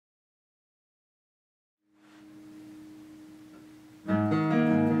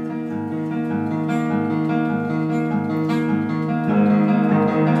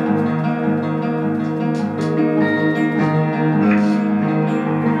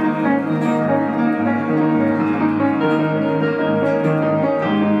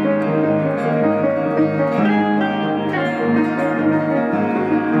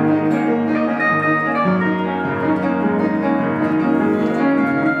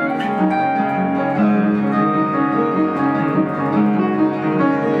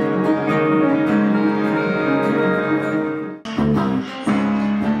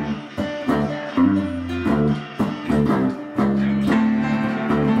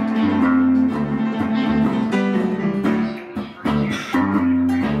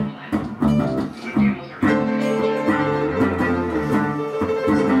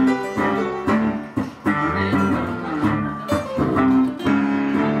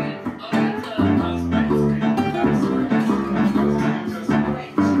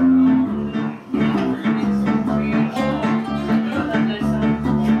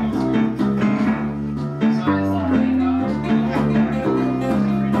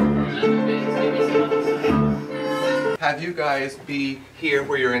have you guys be here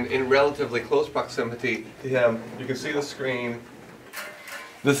where you're in relatively close proximity to him. You can see the screen.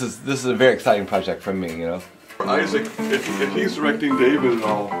 This is a very exciting project for me, you know. Isaac, if he's directing David and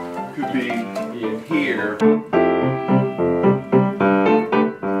all, could be in here.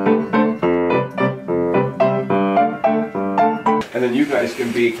 And then you guys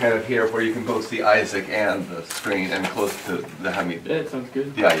can be kind of here where you can both see Isaac and the screen and close to the Hamid. Yeah, it sounds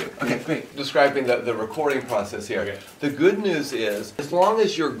good. Yeah, you. Okay, great. Describing the recording process here. Okay. The good news is, as long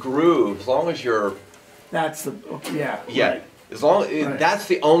as your groove, as long as your... That's the, yeah. Yeah. Right. As long, Right. That's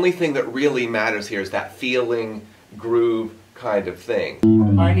the only thing that really matters here, is that feeling, groove kind of thing.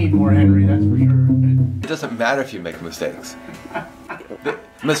 I need more Henry, that's for sure. It doesn't matter if you make mistakes.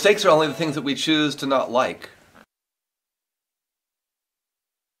 Mistakes are only the things that we choose to not like.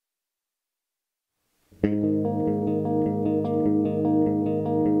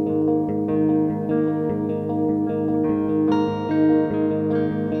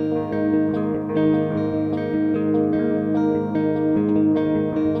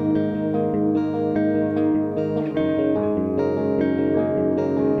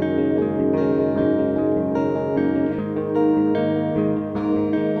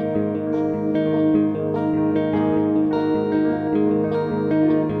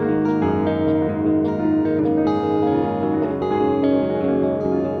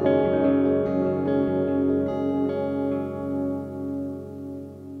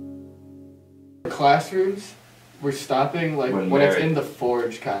 Classrooms, we're stopping like when it's in the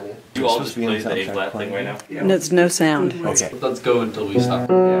forge, kind of. You all just play the A flat thing right now? Yeah. No, it's no sound. Okay. Let's go until we stop.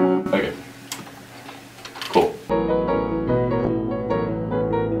 Yeah. Okay. Cool.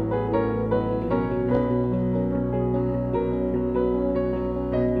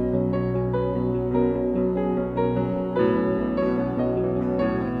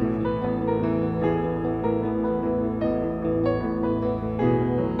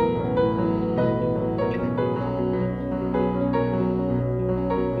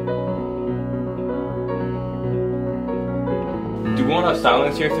 Do we want to have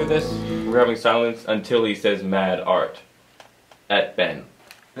silence here through this? We're having silence until he says mad art at Ben.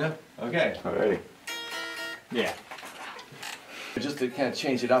 Yeah, okay. Alrighty. Yeah. Just to kind of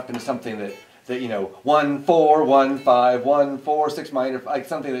change it up into something that you know, 1/4, 1/5, 1/4, 6 minor, like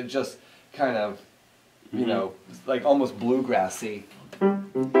something that just kind of, you know, like almost bluegrassy.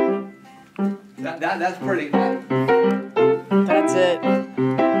 That's pretty. That's it.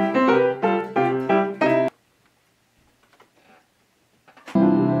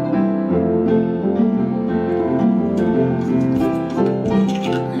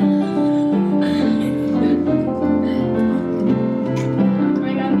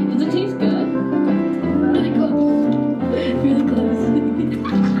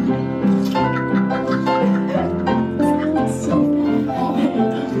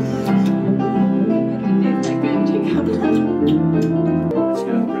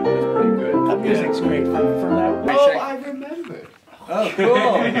 Music's great for that. Oh, I remember. Oh, cool.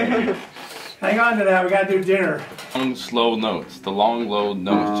 Hang on to that, we gotta do dinner. Long, slow notes. The long, low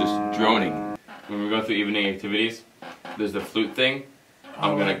notes just droning. When we go through evening activities, there's the flute thing.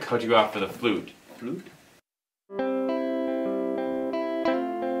 I'm gonna cut you off for the flute. Flute?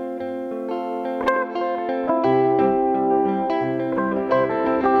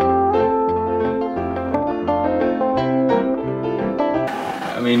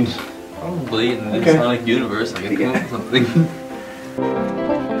 I mean, probably in the Sonic universe, I can come up with something.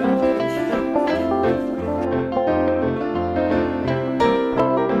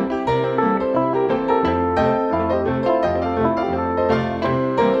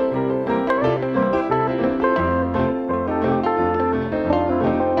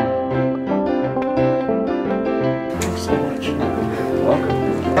 Thanks so much.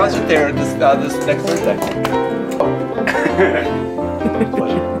 Welcome. Concert there this next Thursday.